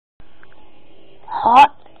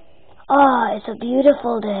hot. Ah, it's a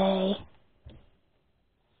beautiful day.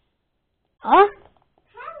 Huh?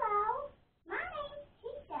 Hello, my name's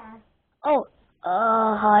Chica. Oh,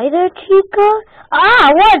 hi there, Chica. Ah,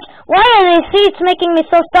 what? Why are these seats making me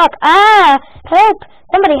so stuck? Ah, help!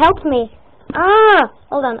 Somebody help me. Ah,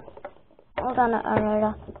 hold on,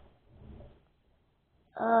 Aurora.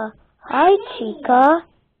 Hi, Chica.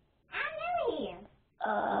 I'm new here.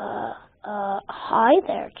 Hi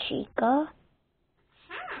there, Chica.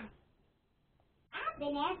 Hi. I've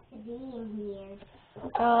been asked to be in here.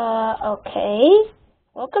 Okay.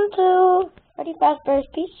 Welcome to Freddy Fazbear's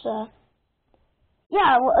Pizza.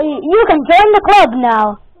 Yeah, well, you can join the club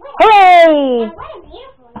now. Hooray! And what a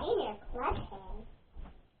beautiful name your club has.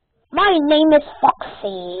 My name is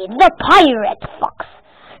Foxy the Pirate Fox.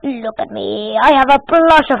 Look at me. I have a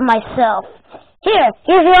plush of myself. Here's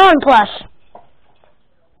your own plush.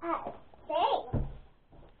 Thanks.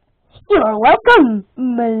 You're welcome,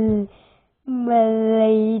 my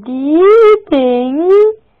lady.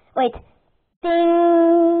 Ding. Wait.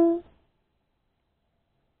 Ding.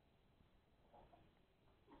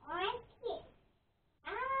 I'm cute.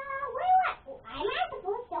 Am I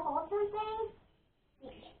supposed to hold something?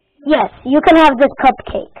 Yes, you can have this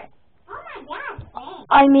cupcake. Oh my God, thanks.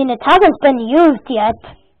 I mean, it hasn't been used yet.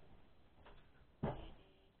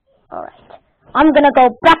 Alright. I'm gonna go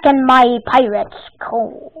back in my pirate's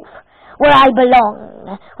cove, where I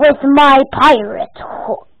belong, with my pirate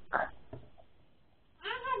hook. I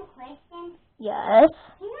have a question. Yes?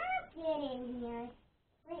 Can I get in here? It's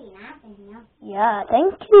pretty nice in here. Yeah,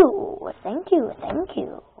 thank you.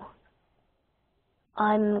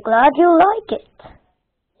 I'm glad you like it.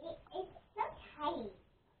 It's so tight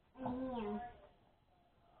in here.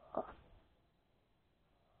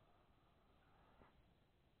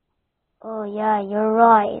 Oh yeah, you're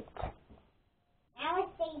right. Our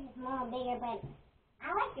stage is more bigger, but I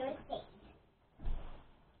like your stage.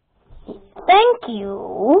 Thank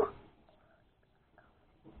you.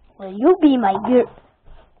 Will you be my girl?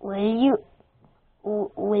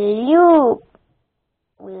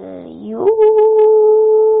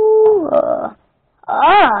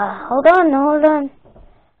 Hold on.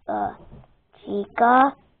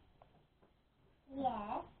 Chica,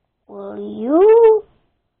 Yes. will you,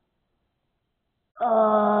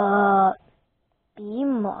 be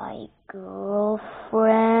my girlfriend?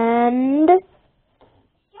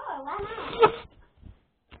 Sure, why not?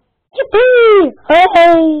 Yippee!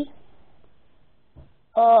 Hooray!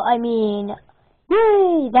 I mean,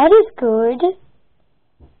 yay, that is good.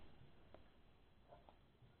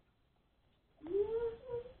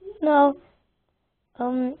 No,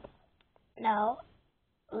 now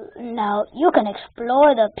you can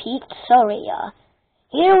explore the pizzeria.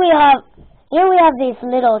 Here we have these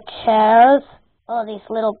little chairs. Oh, these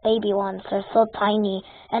little baby ones. They're so tiny,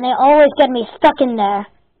 and they always get me stuck in there.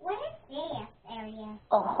 What is this area?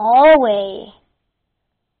 A hallway.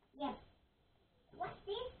 Yes. What's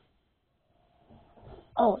this?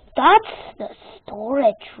 Oh, that's the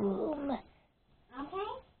storage room. Okay.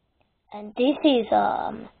 And this is,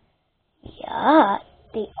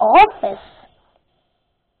 the office.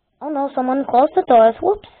 Oh no, someone closed the doors.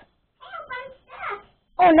 Whoops. Help, I'm stuck.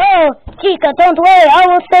 Oh no, Chica, don't worry, I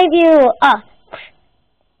will save you. Ah.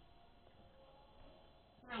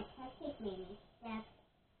 My cupcake made me stuck.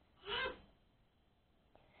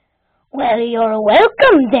 Well, you're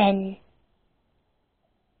welcome then.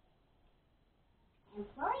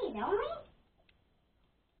 Employees only?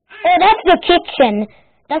 Oh,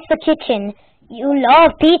 that's the kitchen. You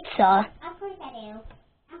love pizza. Of course I do.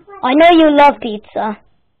 I know you love pizza.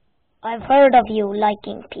 I've heard of you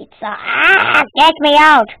liking pizza. Ah, get me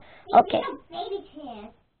out. Okay. Baby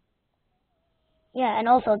chairs. Yeah, and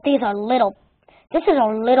also this is a little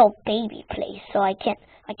baby place, so I can't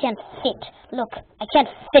fit. Look, I can't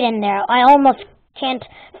fit in there. I almost can't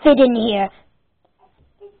fit in here.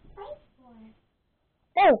 This place for?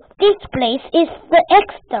 Oh, this place is the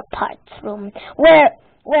extra parts room, where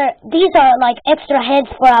these are like extra heads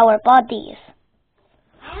for our bodies.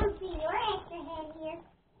 I don't see your extra head here.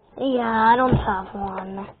 Yeah, I don't have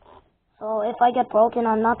one. So if I get broken,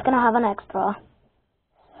 I'm not gonna have an extra.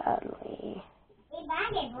 Sadly. If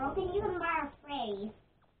I get broken, you can borrow Freddy's.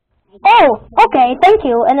 Oh, okay, thank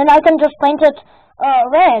you. And then I can just paint it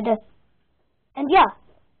red. And yeah.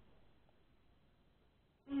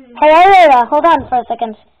 Hey, hold on for a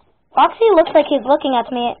second. Foxy looks like he's looking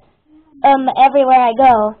at me everywhere I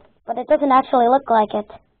go, but it doesn't actually look like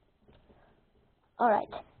it.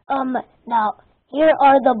 Alright. Now, here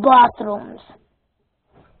are the bathrooms.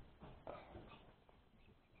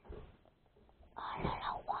 I don't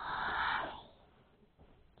know why.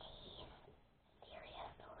 Jeez.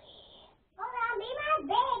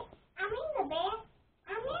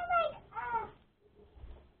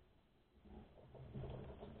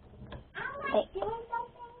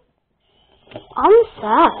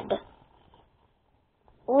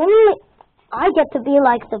 get to be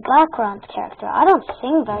like the background character. I don't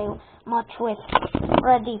sing very much with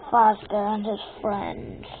Freddy Fazbear and his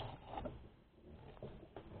friends.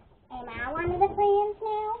 Am I one of the friends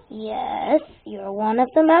now? Yes, you're one of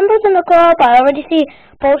the members in the club. I already see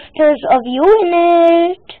posters of you in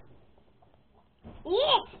it.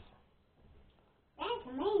 Yes. That's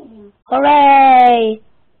amazing. Hooray!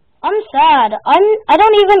 I'm sad. I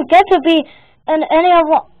don't even get to be in any of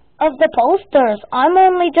the posters. I'm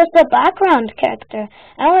only just a background character.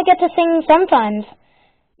 I only get to sing sometimes.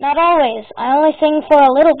 Not always. I only sing for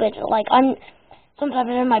a little bit. Like I'm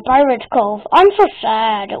sometimes in my pirate cove. I'm so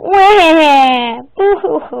sad. Wah!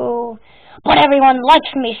 Boo-hoo-hoo. But everyone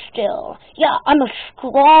likes me still. Yeah, I'm a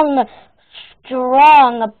strong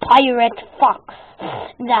pirate fox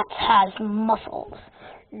that has muscles.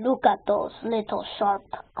 Look at those little sharp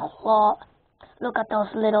claws. Look at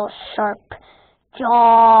those little sharp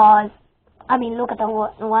jaws. I mean, look at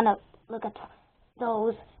look at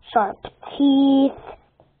those sharp teeth.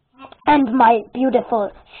 And my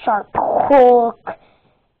beautiful sharp hook.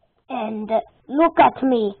 And look at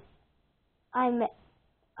me. I'm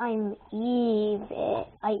evil.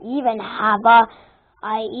 I even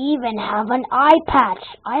have an eye patch.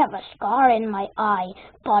 I have a scar in my eye,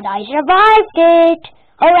 but I survived it.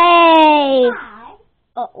 Hooray! Hi.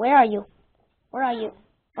 Oh, where are you? Where are you?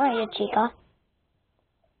 Where are you, Chica?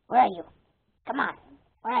 Where are you? Come on.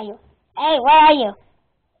 Where are you? Hey, where are you?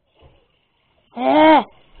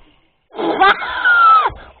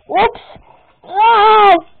 Whoops!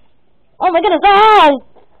 Oh! Oh my goodness! Oh!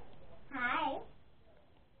 Hi.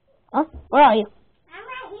 Huh? Where are you? I'm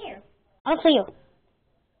right here. I don't see you.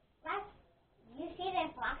 What? You see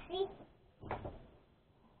that Foxy?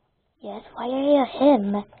 Yes, why are you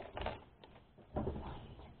him?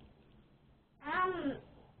 I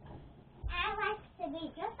like to be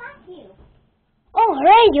just like you. Oh,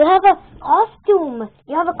 hooray! You have a costume.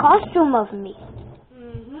 You have a costume of me.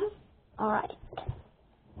 Mm-hmm. All right.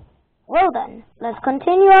 Well then, let's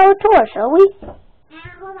continue our tour, shall we? Now,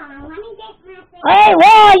 hold on. Let me get my thing. Hey,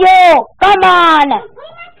 where are you? Come on!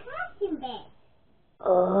 Put my costume back.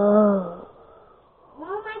 Oh.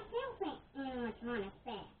 Well, my silk animatronic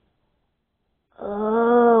back.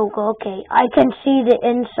 Oh, okay. I can see the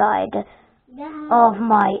inside of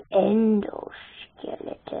my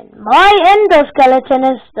endoskeleton. My endoskeleton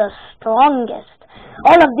is the strongest.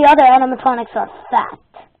 All of the other animatronics are fat.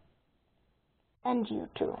 And you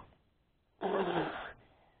too.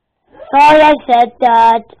 Sorry I said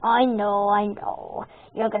that. I know.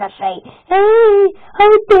 You're gonna say, hey, how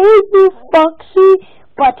dare you, Foxy?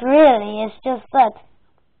 But really, it's just that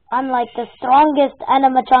I'm like the strongest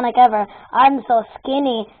animatronic ever. I'm so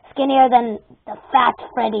skinny. Skinnier than the fat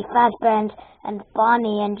Freddy Fazbear and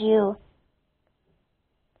Bonnie and you.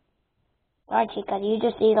 Alright, Chica, you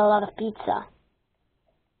just eat a lot of pizza.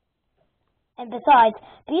 And besides,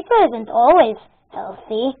 pizza isn't always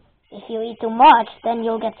healthy. If you eat too much, then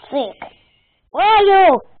you'll get sick. Where are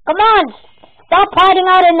you? Come on! Stop hiding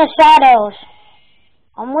out in the shadows.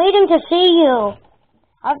 I'm waiting to see you.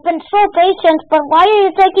 I've been so patient, but why are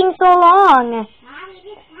you taking so long? Mommy,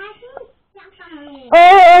 just have to jump on me.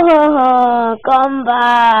 Oh, come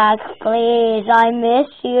back, please. I miss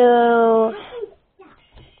you.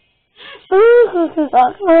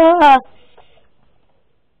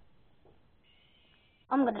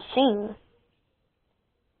 I'm gonna sing.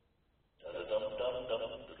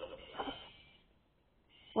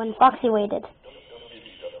 When Foxy waited.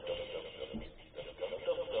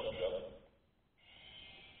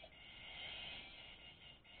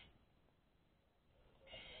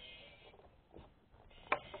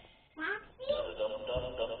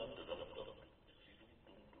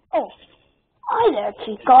 Oh, hi there,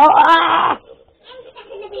 Chica. Ah! I'm stuck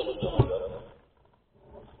in the baby chair.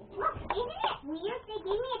 Look, isn't it weird? They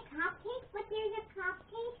gave me a cupcake, but there's a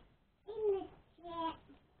cupcake in the chair.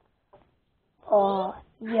 Oh,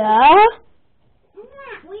 yeah? Isn't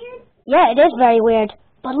that weird? Yeah, it is very weird.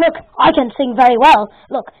 But look, I can sing very well.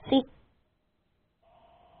 Look, see?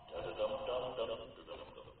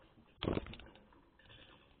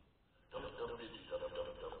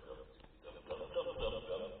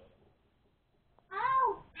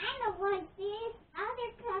 Oh, I know what this other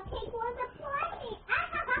cupcake was a plushie.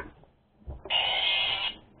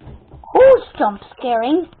 Who's jump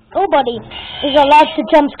scaring? Nobody is allowed to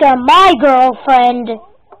jump scare my girlfriend. Oh,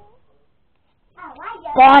 I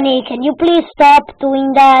just... Bonnie, can you please stop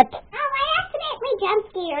doing that? Oh, I accidentally jump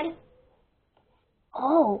scared.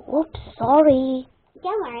 Oh, whoops, sorry.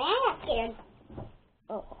 Don't worry, I got scared.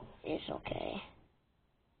 Oh, it's okay.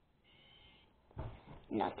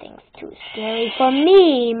 Nothing's too scary for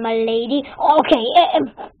me, my lady. Okay,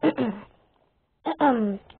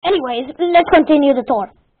 Anyways, let's continue the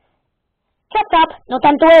tour. Chop. No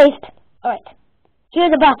time to waste. Alright. Here are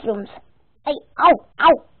the bathrooms. Hey, ow.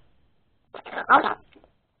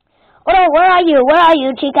 Oh, where are you? Where are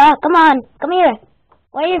you, Chica? Come on, come here.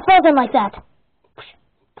 Why are you frozen like that?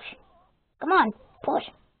 Come on, push.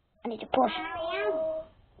 I need to push.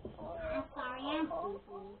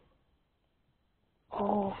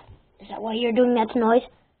 Oh, is that why you're doing that noise?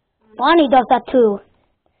 Bonnie does that too.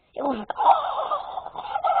 It was like,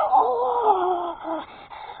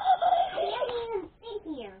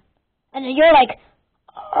 and then you're like,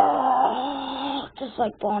 just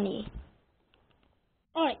like Bonnie.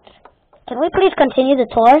 Alright. Can we please continue the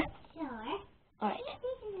tour? Sure. Alright.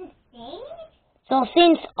 This is a stage? So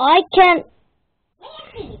since I can't,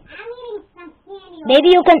 I'm eating some candy.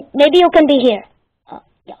 maybe you can be here.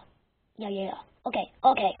 Yeah.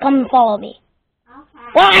 Okay, come and follow me.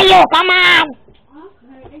 Okay. Where are you? Come on!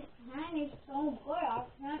 Okay, this hand is so good, I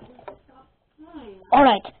can't stop playing.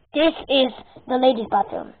 Alright, this is the ladies'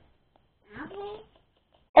 bathroom. Okay.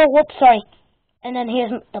 Oh, whoops, sorry. And then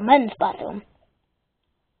here's the men's bathroom.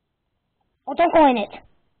 Oh, don't go in it.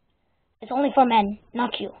 It's only for men,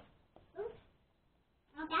 not you. Oh,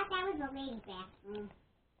 that was the ladies' bathroom.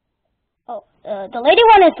 Oh, the lady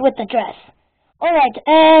one is with the dress. Alright,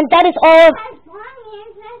 and that is all.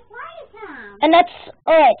 And that's,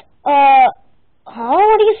 alright,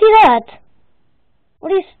 what do you see that?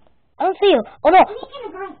 I don't see you. Oh no.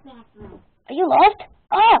 Are you lost?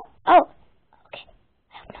 Oh. Okay.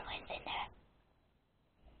 I hope no one's in there.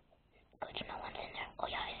 Good, no one's in there. Oh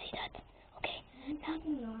yeah, I see that. Okay.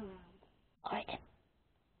 Alright.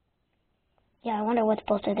 Yeah, I wonder what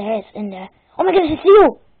poster there is in there. Oh my goodness, it's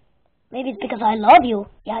you! Maybe it's because I love you.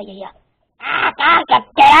 Yeah.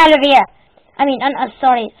 Get out of here! I mean,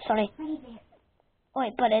 sorry.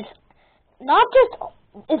 Wait, but it's not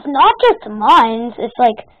just mine. It's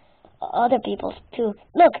like other people's too.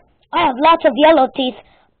 Look, I have lots of yellow teeth,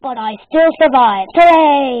 but I still survived.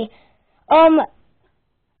 Hooray!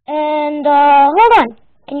 And hold on.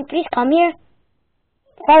 Can you please come here?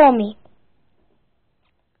 Follow me.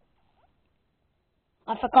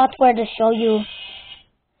 I forgot where to show you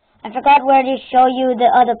the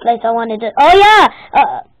other place I wanted to. Oh yeah!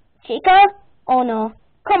 Chica? Oh no.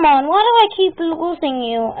 Come on, why do I keep losing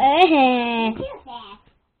you?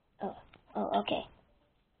 Oh, okay.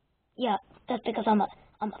 Yeah, that's because I'm a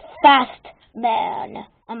fast man.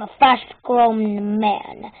 I'm a fast-grown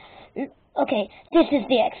man. Okay, this is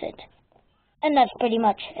the exit. And that's pretty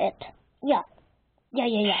much it. Yeah.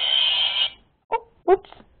 Oh,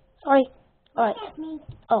 whoops. Sorry. Alright.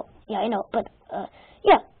 Oh, yeah, I know, but,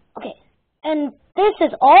 yeah, okay. And this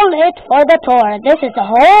is all it for the tour. This is the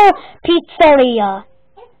whole pizzeria.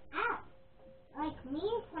 Like me,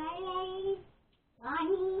 Friday,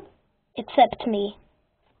 Bonnie. Except me.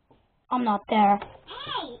 I'm not there.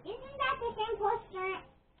 Hey, isn't that the same poster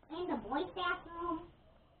in the boys' bathroom?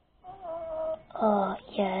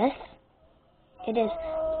 Yes. It is.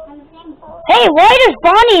 On the same poster. Hey, why does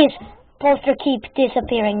Bonnie's poster keep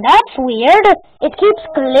disappearing? That's weird. It keeps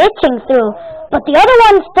glitching through. But the other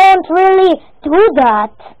ones don't really do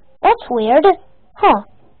that. That's weird. Huh.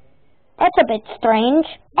 That's a bit strange.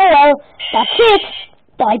 Oh well, that's it.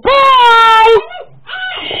 Bye-bye!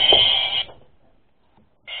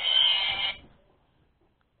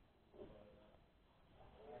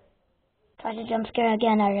 Try to jump scare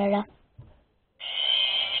again, Arara.